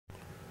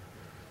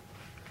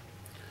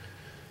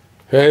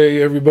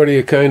Hey everybody,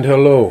 a kind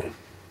hello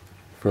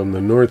from the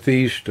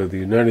northeast of the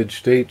United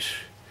States.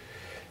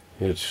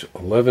 It's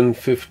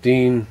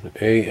 11:15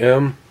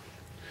 a.m.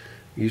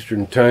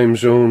 Eastern Time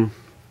Zone,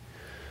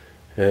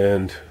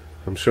 and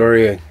I'm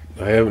sorry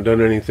I haven't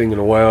done anything in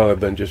a while. I've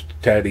been just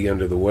tatty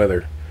under the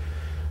weather,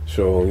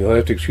 so you'll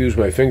have to excuse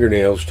my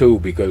fingernails too,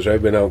 because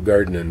I've been out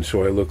gardening,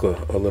 so I look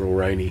a little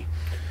riny.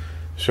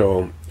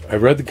 So I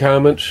read the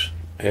comments,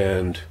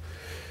 and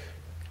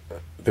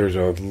there's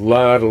a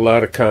lot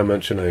of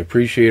comments, and I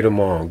appreciate them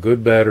all,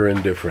 good, bad, or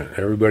indifferent.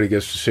 Everybody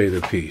gets to say their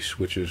piece,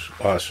 which is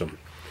awesome.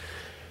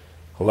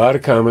 A lot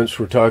of comments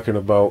were talking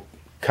about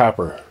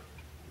copper.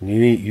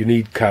 You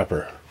need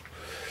copper.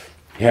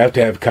 You have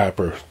to have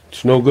copper.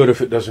 It's no good if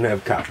it doesn't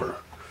have copper.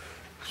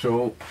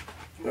 So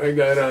I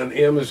got on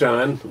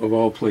Amazon, of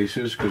all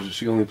places, because it's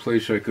the only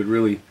place I could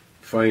really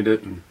find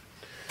it and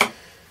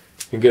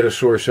get a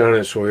source on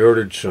it, so I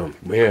ordered some.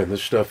 Man,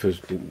 this stuff is,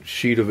 the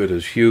sheet of it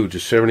is huge.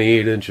 It's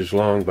 78 inches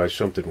long by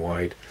something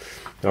wide.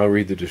 I'll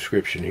read the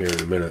description here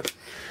in a minute.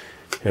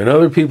 And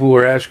other people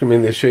were asking me,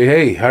 they say,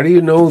 hey, how do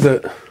you know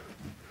that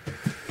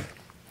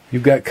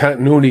you've got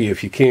continuity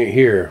if you can't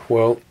hear?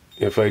 Well,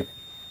 if I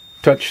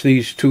touch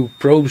these two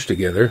probes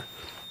together,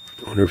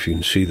 I wonder if you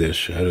can see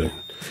this.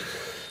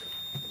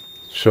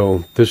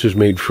 So this is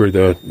made for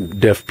the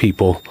deaf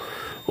people.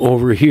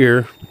 Over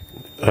here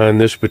on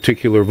this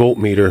particular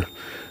voltmeter,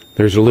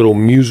 there's a little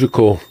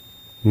musical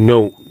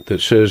note that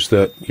says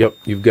that, yep,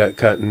 you've got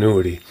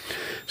continuity.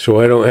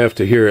 So I don't have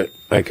to hear it,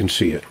 I can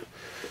see it.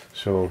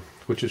 So,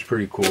 which is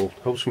pretty cool.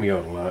 Helps me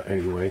out a lot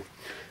anyway.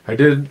 I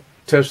did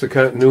test the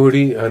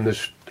continuity on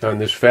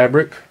this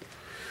fabric,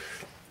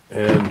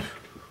 and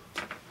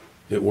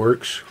it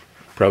works.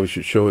 Probably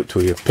should show it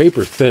to you.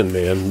 Paper thin,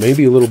 man.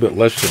 Maybe a little bit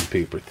less than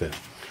paper thin.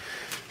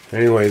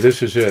 Anyway,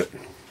 this is it.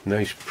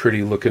 Nice,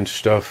 pretty looking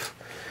stuff.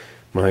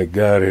 My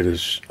God, it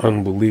is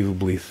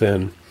unbelievably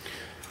thin.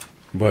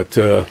 But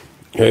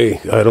hey,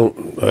 I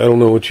don't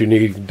know what you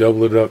need.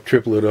 Double it up,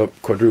 triple it up,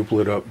 quadruple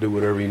it up, do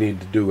whatever you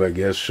need to do, I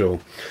guess. So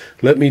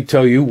let me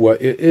tell you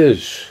what it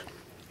is.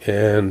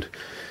 And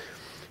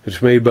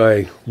it's made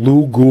by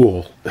Lou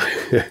Gool,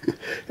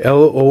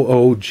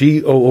 Loogool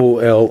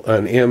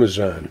on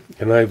Amazon.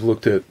 And I've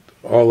looked at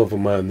all of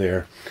them on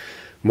there.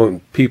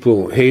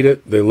 People hate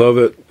it, they love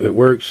it, it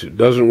works, it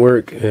doesn't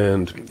work,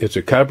 and it's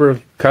a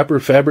copper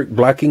fabric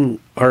blocking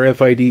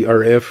RFID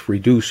RF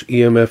reduce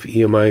EMF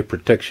EMI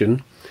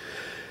protection,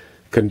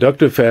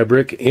 conductive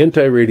fabric,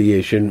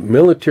 anti-radiation,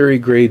 military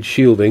grade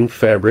shielding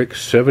fabric,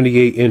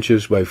 78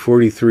 inches by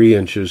 43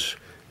 inches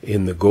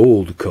in the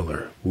gold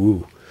color.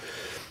 Woo.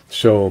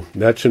 So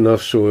that's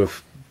enough, so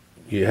if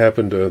you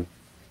happen to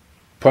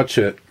putz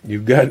it,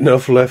 you've got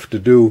enough left to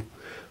do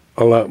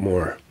a lot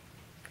more.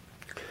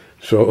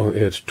 So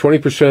it's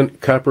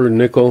 20% copper,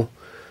 nickel,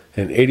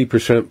 and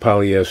 80%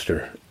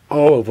 polyester.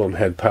 All of them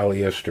had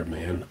polyester,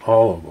 man.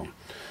 All of them.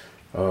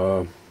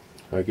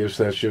 I guess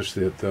that's just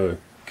the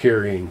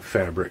carrying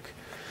fabric.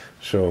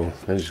 So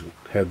I just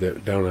had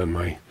that down on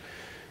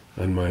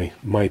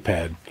my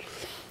pad.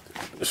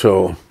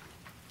 So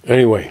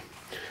anyway,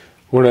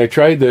 when I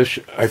tried this,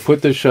 I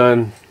put this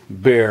on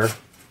bare,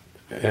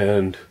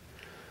 and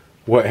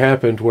what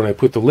happened when I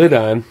put the lid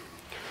on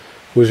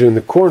was in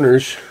the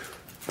corners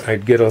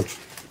I'd get a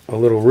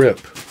little rip.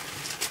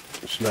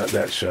 It's not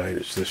that side,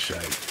 it's this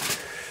side.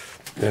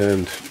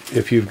 And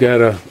if you've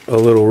got a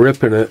little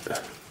rip in it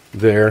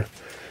there,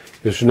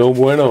 it's no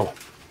bueno.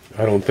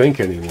 I don't think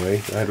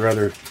anyway. I'd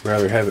rather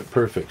have it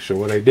perfect. So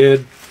what I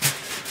did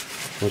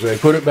was I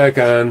put it back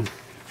on,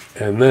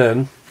 and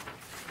then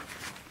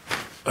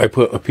I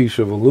put a piece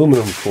of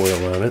aluminum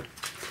foil on it,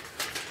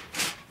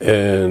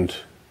 and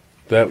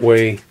that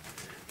way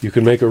you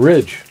can make a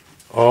ridge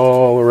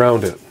all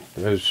around it,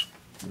 as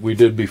we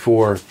did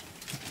before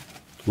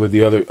with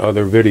the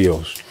other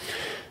videos.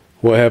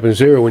 What happens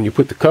there, when you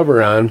put the cover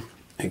on,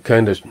 it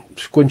kind of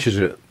squinches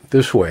it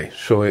this way,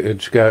 so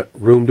it's got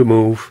room to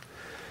move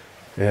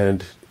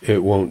and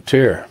it won't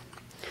tear.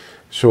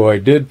 So I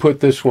did put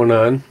this one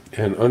on,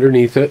 and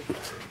underneath it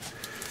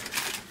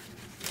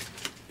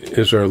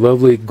is our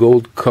lovely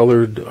gold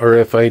colored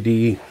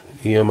RFID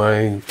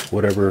EMI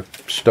whatever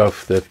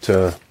stuff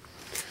that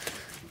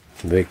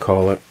they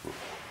call it.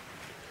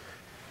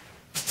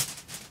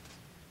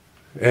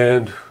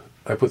 And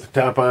I put the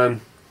top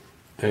on,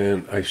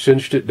 and I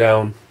cinched it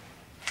down,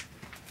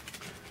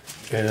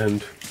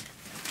 and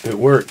it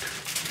worked.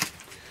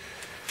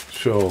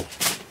 So,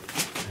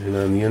 and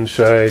on the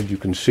inside you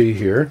can see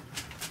here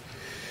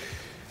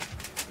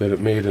that it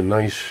made a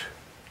nice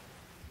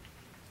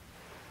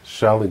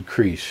solid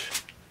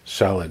crease.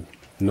 Solid.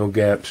 No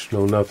gaps,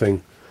 no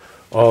nothing.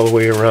 All the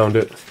way around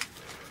it.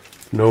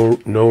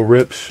 No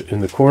rips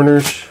in the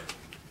corners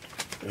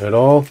at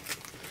all.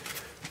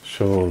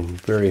 So I'm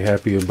very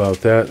happy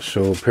about that.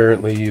 So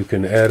apparently you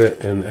can add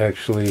it, and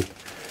actually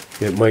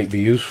it might be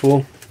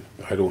useful.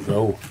 I don't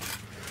know.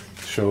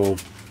 So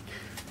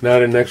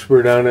not an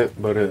expert on it,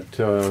 but it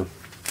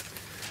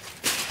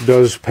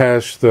does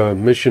pass the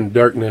mission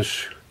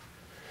darkness.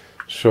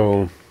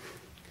 So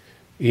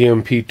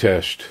EMP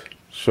test.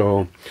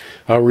 So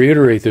I'll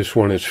reiterate this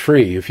one. It's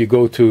free. If you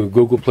go to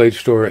Google Play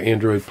Store,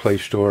 Android Play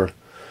Store,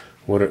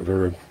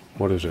 whatever,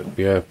 what is it?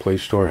 Yeah, Play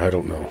Store, I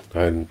don't know.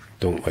 I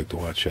don't like to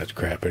watch that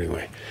crap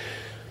anyway.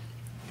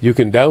 You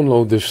can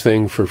download this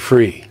thing for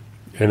free,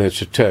 and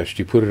it's a test.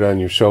 You put it on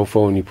your cell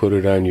phone, you put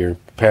it on your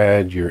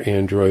pad, your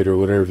Android, or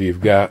whatever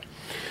you've got.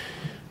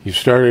 You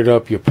start it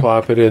up, you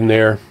plop it in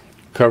there,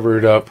 cover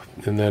it up,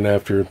 and then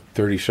after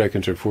 30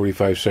 seconds or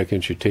 45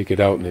 seconds, you take it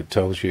out, and it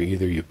tells you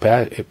either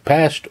it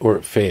passed or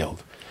it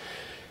failed.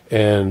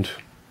 And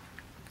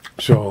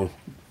so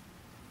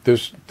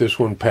this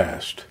one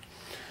passed.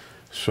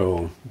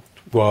 So,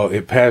 well,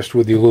 it passed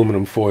with the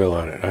aluminum foil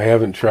on it. I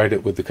haven't tried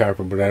it with the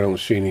copper, but I don't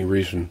see any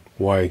reason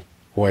why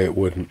it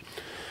wouldn't.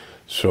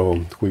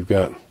 So we've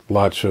got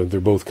lots of,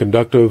 they're both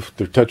conductive,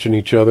 they're touching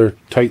each other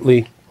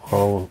tightly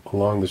all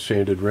along the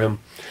sanded rim.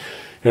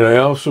 And I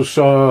also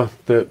saw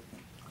that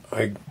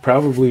I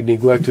probably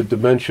neglected to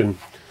mention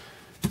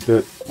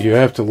that you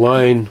have to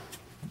line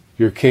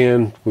your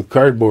can with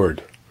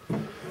cardboard.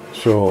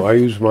 So I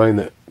use mine,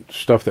 that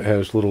stuff that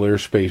has little air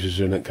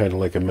spaces in it, kind of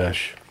like a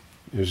mesh.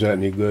 Is that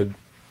any good?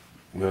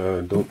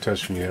 Don't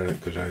test me on it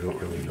because I don't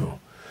really know.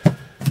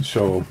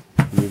 So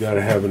you got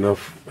to have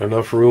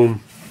enough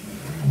room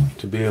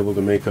to be able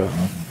to make a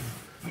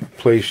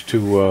place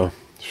to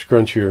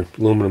scrunch your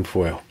aluminum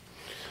foil.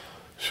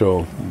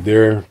 So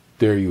there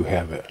you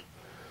have it.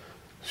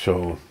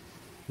 So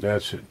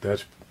that's it.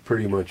 That's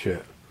pretty much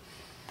it.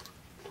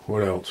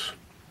 What else?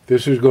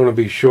 This is going to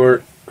be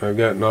short. I've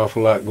got an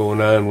awful lot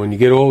going on. When you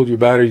get old, your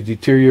battery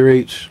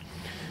deteriorates,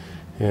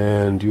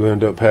 and you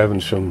end up having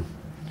some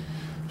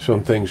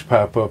things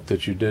pop up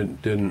that you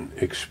didn't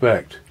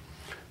expect.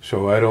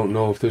 So I don't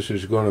know if this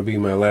is going to be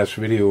my last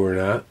video or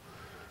not,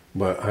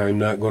 but I'm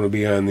not going to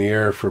be on the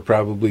air for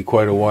probably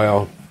quite a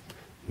while.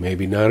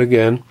 Maybe not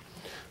again.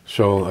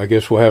 So I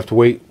guess we'll have to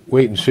wait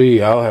and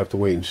see. I'll have to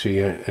wait and see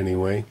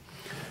anyway.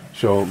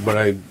 So, but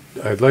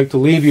I'd like to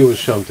leave you with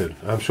something.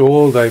 I'm so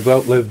old, I've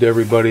outlived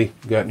everybody,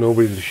 got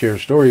nobody to share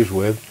stories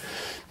with.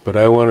 But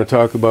I want to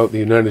talk about the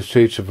United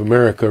States of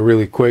America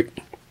really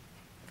quick.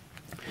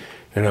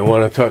 And I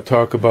want to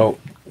talk about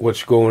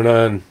what's going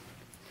on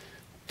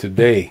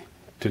today,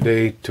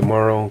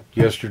 tomorrow,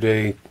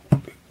 yesterday,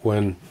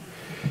 when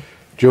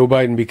Joe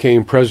Biden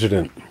became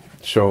president.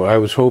 So I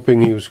was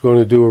hoping he was going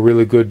to do a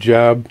really good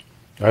job.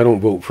 I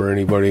don't vote for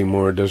anybody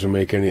anymore. It doesn't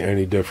make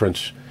any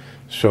difference.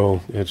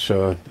 So it's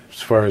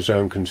as far as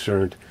I'm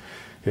concerned,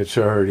 it's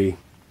already,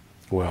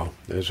 well,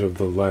 as of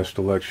the last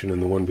election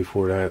and the one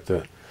before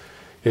that,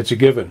 it's a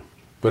given.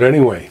 But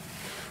anyway,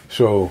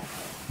 so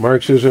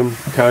Marxism,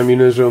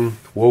 communism,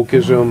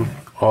 wokeism,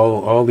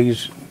 all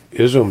these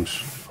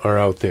isms are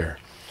out there.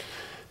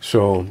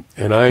 So,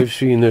 and I've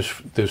seen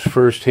this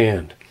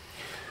firsthand.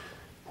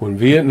 When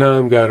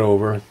Vietnam got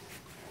over,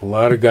 a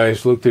lot of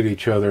guys looked at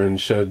each other and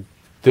said,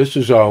 this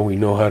is all we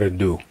know how to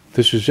do.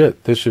 This is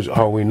it. This is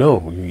all we know.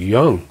 We're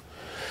young.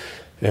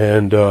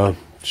 And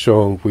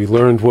so we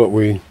learned what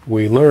we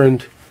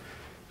learned.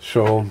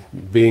 So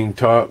being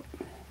taught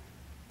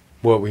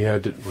what we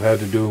had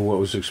to do, what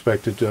was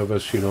expected of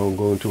us,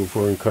 go into a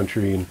foreign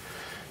country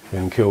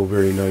and kill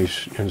very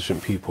nice,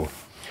 innocent people.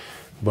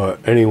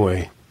 But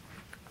anyway,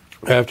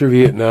 after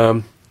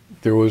Vietnam,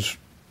 there was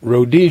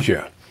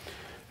Rhodesia,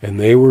 and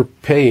they were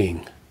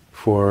paying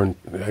for,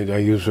 I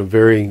use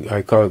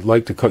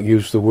like to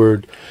use the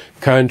word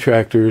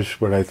contractors,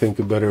 but I think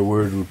a better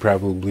word would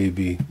probably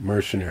be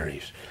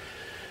mercenaries.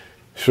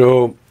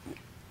 So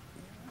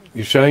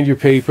you signed your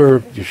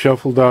paper, you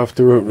shuffled off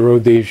to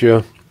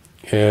Rhodesia,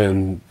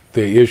 and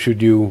they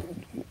issued you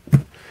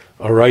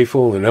a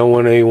rifle, an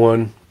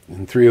L1A1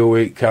 in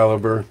 .308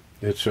 caliber.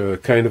 It's a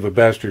kind of a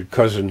bastard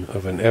cousin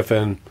of an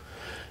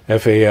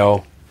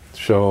FAL.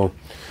 So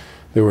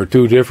there were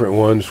two different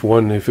ones.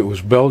 One, if it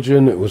was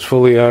Belgian, it was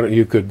fully auto.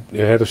 It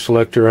had a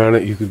selector on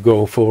it. You could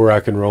go full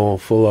rock and roll,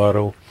 full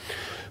auto.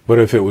 But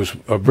if it was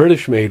a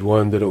British-made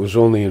one, that it was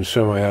only in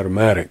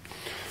semi-automatic.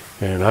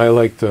 And I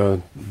like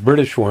the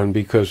British one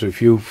because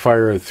if you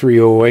fire a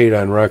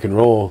 .308 on rock and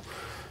roll,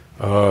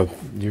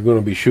 you're going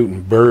to be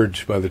shooting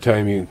birds by the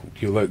time you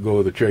let go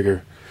of the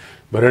trigger.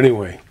 But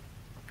anyway,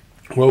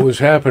 what was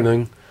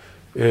happening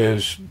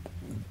is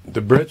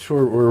the Brits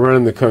were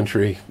running the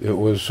country. It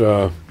was,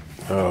 what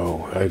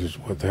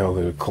the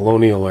hell,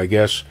 colonial, I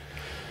guess.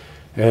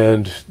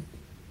 And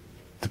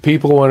the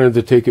people wanted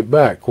to take it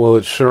back. Well,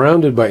 it's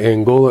surrounded by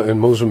Angola and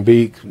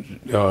Mozambique,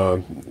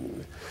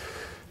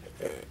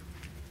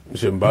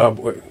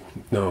 Zimbabwe.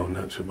 No,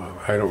 not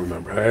Zimbabwe. I don't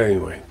remember.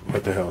 Anyway,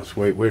 what the hell? It's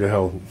way to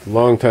hell. A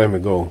long time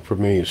ago for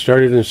me. It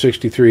started in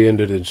 '63,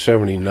 ended in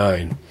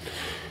 '79.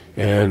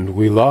 And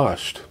we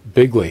lost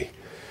bigly.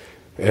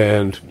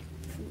 And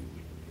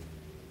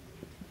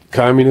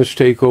communists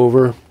take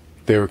over.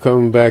 They were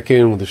coming back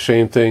in with the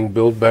same thing,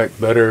 build back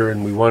better,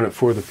 and we want it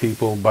for the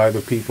people, by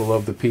the people,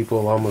 of the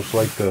people, almost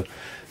like the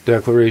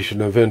Declaration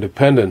of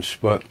Independence.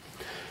 But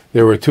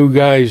there were two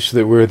guys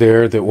that were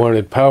there that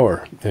wanted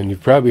power, and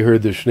you've probably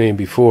heard this name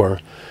before,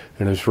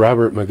 and it's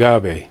Robert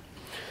Mugabe.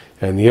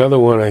 And the other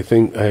one, I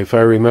think, if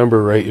I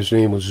remember right, his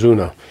name was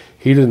Zuna.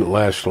 He didn't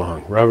last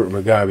long. Robert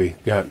Mugabe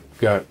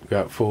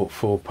got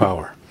full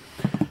power.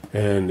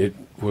 And it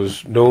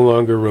was no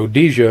longer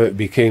Rhodesia, it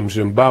became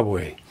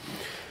Zimbabwe.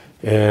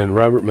 And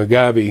Robert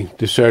Mugabe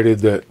decided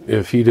that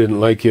if he didn't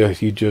like you,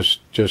 he'd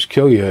just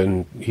kill you.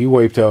 And he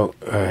wiped out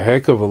a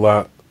heck of a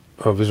lot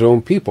of his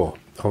own people,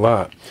 a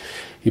lot.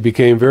 He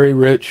became very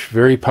rich,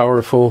 very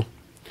powerful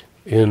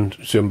in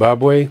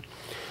Zimbabwe.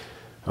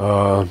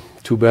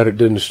 Too bad it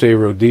didn't stay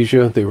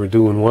Rhodesia. They were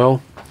doing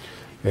well.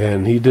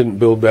 And he didn't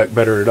build back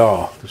better at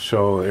all.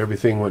 So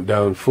everything went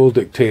down, full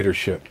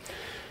dictatorship.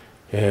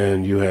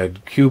 And you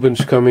had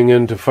Cubans coming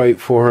in to fight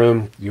for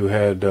him. You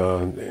had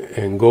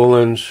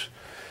Angolans,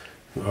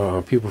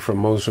 people from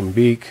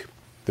Mozambique.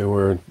 There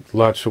were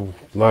lots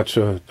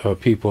of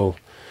people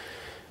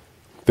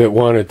that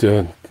wanted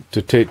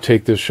to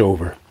take this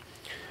over.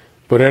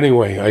 But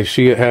anyway, I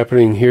see it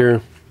happening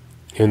here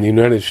in the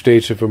United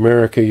States of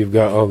America. You've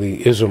got all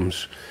the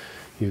isms.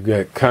 You've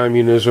got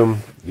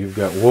communism. You've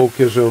got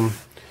wokeism.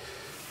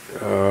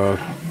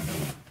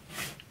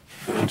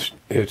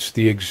 It's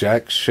the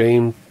exact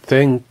same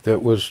thing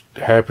that was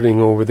happening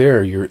over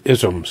there. Your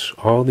isms,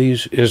 all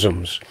these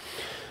isms.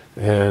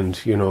 And,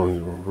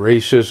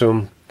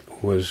 racism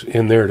was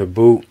in there to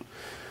boot.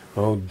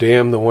 Oh,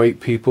 damn the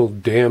white people,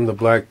 damn the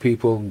black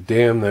people,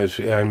 damn this.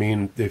 I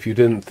mean, if you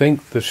didn't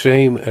think the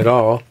same at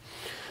all,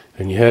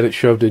 and you had it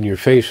shoved in your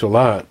face a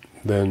lot,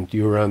 then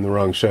you were on the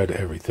wrong side of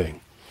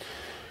everything.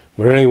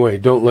 But anyway,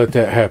 don't let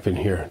that happen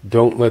here.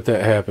 Don't let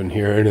that happen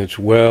here. And it's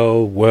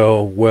well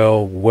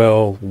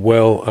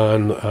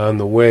on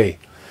the way.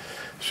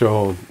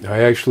 So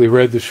I actually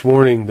read this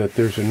morning that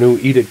there's a new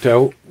edict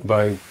out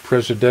by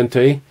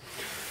Presidente,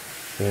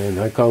 and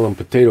I call him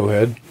Potato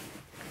Head,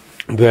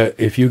 that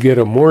if you get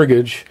a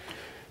mortgage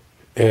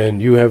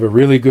and you have a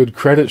really good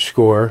credit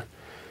score,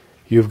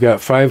 you've got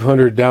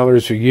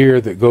 $500 a year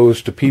that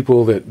goes to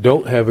people that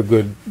don't have a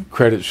good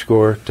credit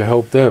score to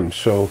help them.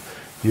 So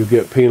you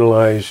get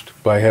penalized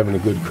by having a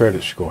good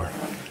credit score.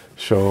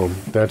 So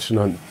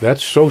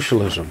that's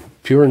socialism,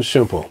 pure and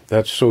simple.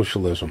 That's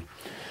socialism.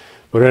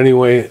 But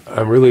anyway,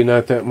 I'm really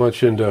not that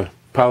much into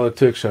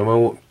politics.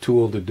 I'm too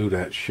old to do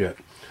that shit.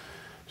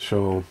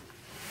 So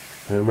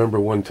I remember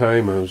one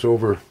time I was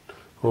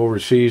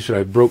overseas and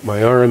I broke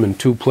my arm in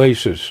 2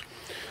 places.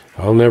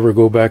 I'll never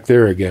go back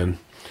there again.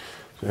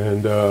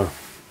 And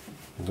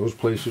those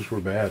places were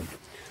bad.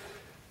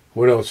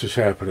 What else is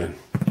happening?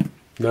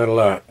 Not a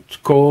lot. It's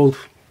cold.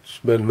 It's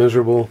been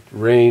miserable.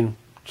 Rain.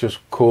 Just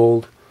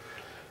cold.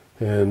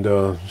 And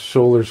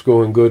solar's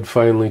going good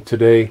finally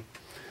today.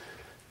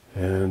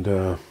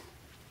 And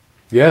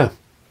yeah,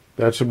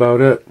 that's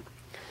about it.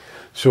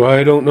 So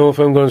I don't know if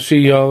I'm going to see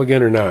y'all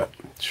again or not.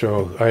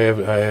 So I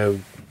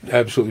have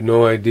absolutely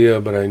no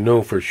idea, but I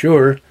know for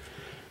sure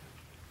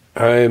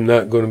I am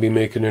not going to be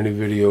making any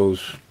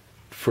videos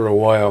for a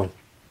while,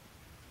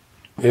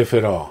 if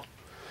at all.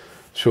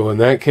 So in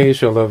that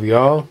case, I love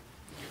y'all.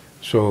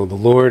 So the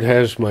Lord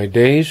has my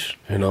days,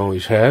 and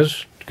always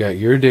has. Got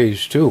your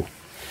days too.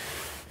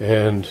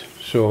 And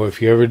so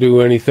if you ever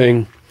do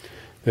anything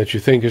that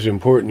you think is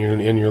important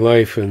in your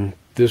life, and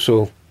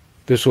this'll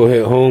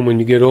hit home when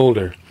you get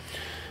older,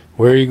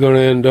 where are you going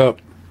to end up?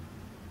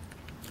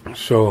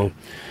 So,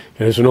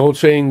 as an old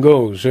saying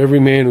goes, every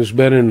man who's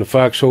been in the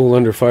foxhole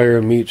under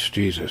fire meets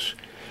Jesus.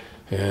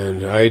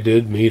 And I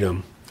did meet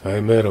him. I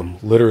met him,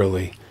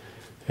 literally.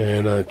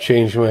 And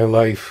changed my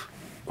life,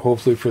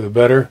 hopefully for the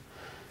better.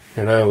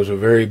 And I was a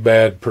very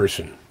bad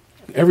person.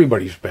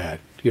 Everybody's bad,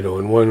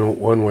 in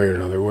one way or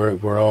another.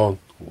 We're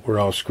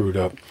all screwed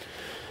up.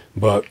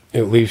 But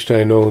at least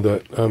I know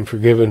that I'm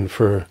forgiven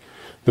for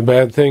the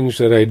bad things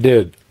that I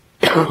did.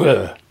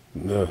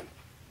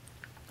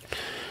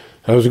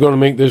 I was going to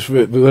make this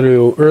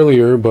video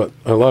earlier, but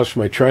I lost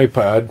my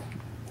tripod,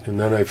 and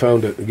then I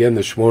found it again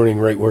this morning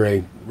right where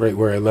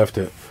I left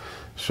it.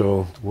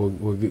 So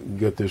we'll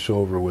get this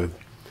over with.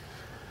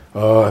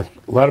 A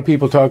lot of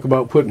people talk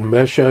about putting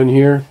mesh on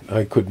here.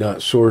 I could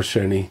not source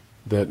any.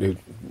 That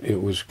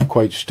it was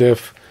quite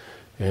stiff,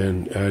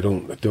 and I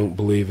don't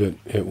believe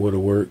it would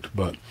have worked.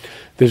 But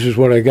this is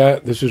what I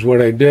got. This is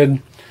what I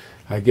did.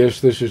 I guess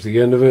this is the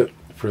end of it.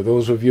 For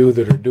those of you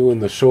that are doing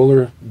the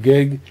solar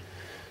gig,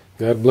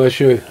 God bless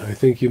you. I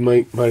think you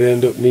might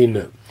end up needing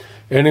it.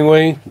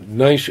 Anyway,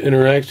 nice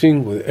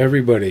interacting with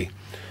everybody.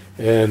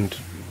 And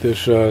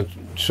this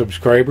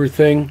subscriber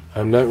thing,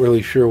 I'm not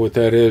really sure what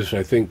that is.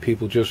 I think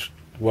people just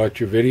watch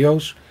your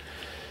videos.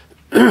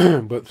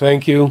 But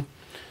thank you.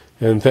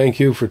 And thank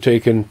you for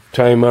taking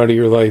time out of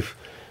your life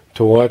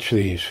to watch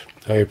these.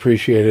 I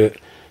appreciate it.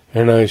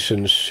 And I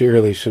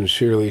sincerely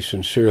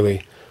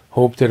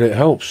hope that it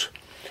helps.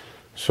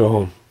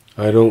 So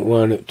I don't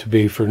want it to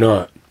be for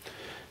naught.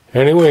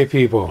 Anyway,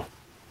 people,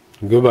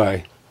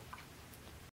 goodbye.